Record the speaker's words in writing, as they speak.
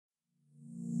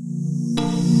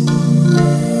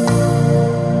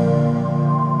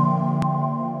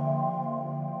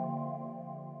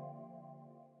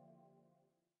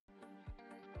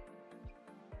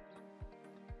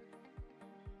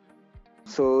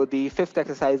So the fifth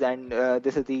exercise, and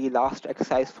this is the last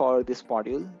exercise for this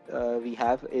module we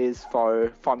have, is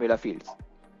for formula fields.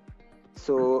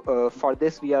 So for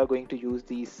this, we are going to use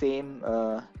the same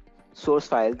source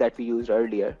file that we used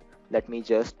earlier. Let me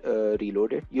just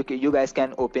reload it. You guys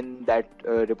can open that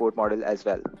report model as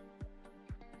well.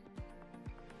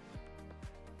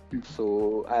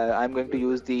 So I'm going to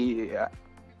use the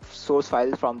source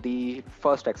file from the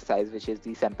first exercise, which is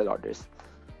the sample orders.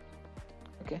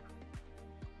 Okay.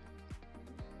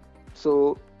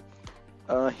 So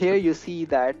here you see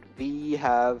that we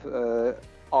have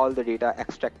all the data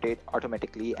extracted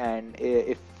automatically, and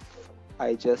if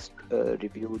I just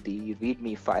review the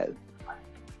README file,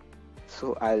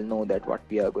 so I'll know that what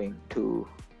we are going to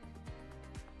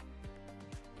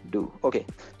do. Okay,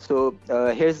 so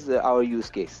here's our use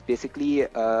case. Basically,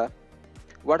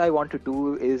 what I want to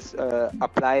do is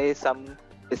apply some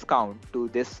discount to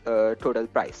this total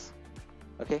price.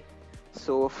 Okay,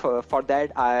 so for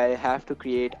that, I have to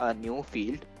create a new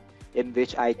field in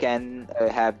which I can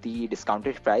have the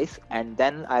discounted price, and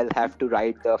then I'll have to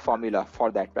write the formula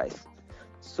for that price.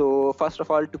 So first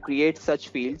of all, to create such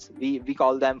fields, we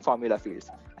call them formula fields.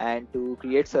 And to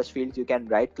create such fields, you can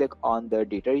right click on the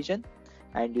data region,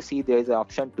 and you see there's an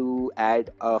option to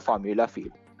add a formula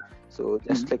field. So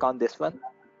just click on this one,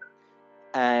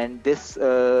 and this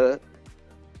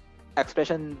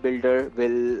expression builder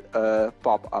will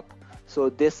pop up. So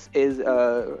this is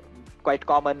quite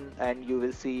common, and you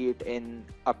will see it in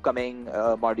upcoming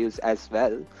modules as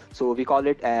well. So we call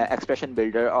it expression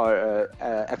builder or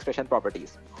expression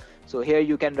properties. So here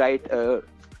you can write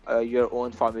your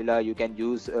own formula. You can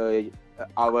use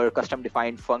our custom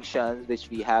defined functions, which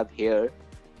we have here.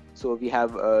 So we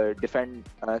have different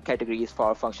categories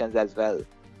for functions as well.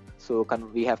 So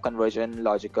we have conversion,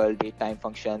 logical, date time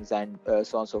functions, and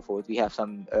so on and so forth. We have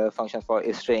some functions for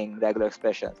string, regular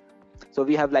expressions. So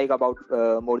we have like about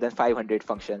more than 500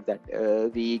 functions that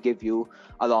we give you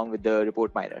along with the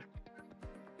ReportMiner.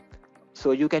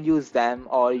 So you can use them,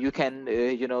 or you can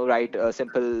write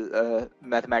simple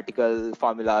mathematical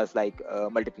formulas like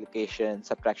multiplication,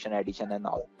 subtraction, addition, and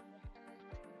all,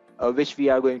 which we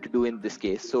are going to do in this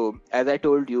case. So as I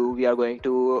told you, we are going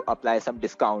to apply some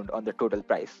discount on the total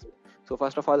price. So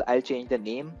first of all, I'll change the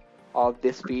name of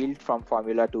this field from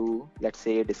formula to, let's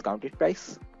say, discounted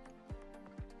price.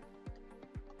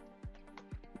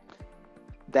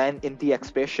 Then in the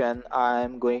expression,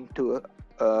 I'm going to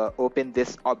open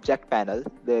this object panel.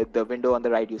 The window on the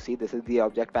right, you see, this is the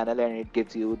object panel, and it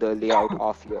gives you the layout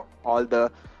of all the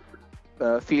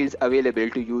fields available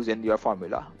to use in your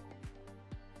formula.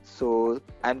 So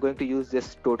I'm going to use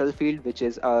this total field, which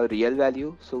is a real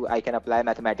value. So I can apply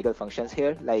mathematical functions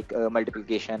here, like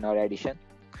multiplication or addition.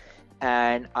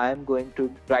 And I'm going to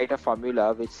write a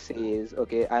formula which says,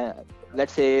 okay,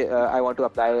 let's say I want to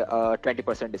apply a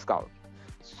 20% discount.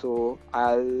 So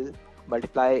I'll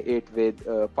multiply it with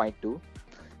 0.2,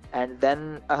 and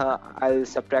then I'll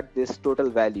subtract this total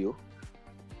value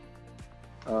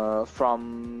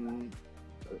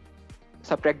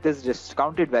subtract this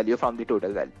discounted value from the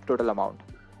total amount.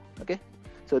 Okay,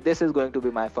 so this is going to be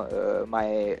my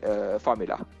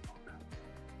formula.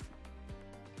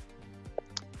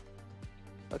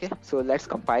 Okay, so let's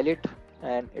compile it,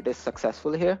 and it is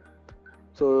successful here.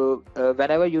 So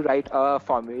whenever you write a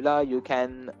formula, you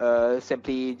can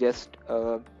simply just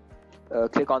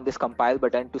click on this compile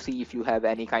button to see if you have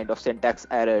any kind of syntax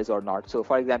errors or not. So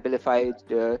for example, if I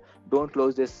don't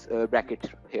close this bracket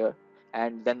here,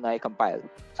 and then I compile,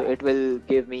 so it will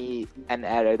give me an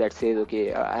error that says,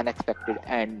 okay, unexpected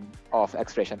end of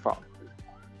expression form.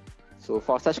 So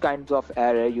for such kinds of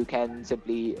error, you can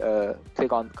simply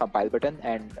click on compile button,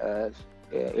 and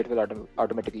it will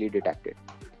automatically detect it.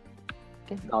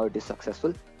 Okay, now it is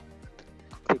successful.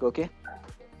 Click OK.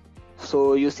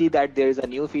 So you see that there is a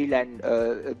new field, and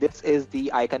this is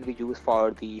the icon we use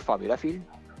for the formula field.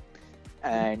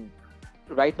 And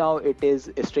right now it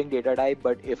is a string data type,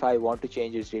 but if I want to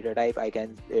change its data type, I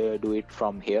can do it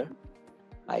from here.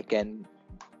 I can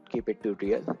keep it to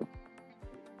real.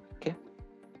 Okay,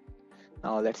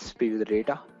 now let's preview the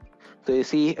data. So you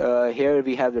see here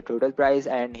we have the total price,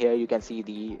 and here you can see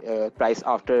the price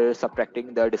after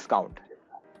subtracting the discount.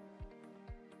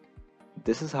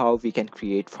 This is how we can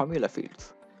create formula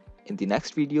fields. In the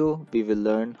next video, we will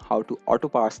learn how to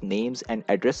auto-parse names and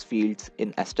address fields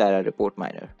in Astera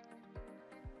ReportMiner.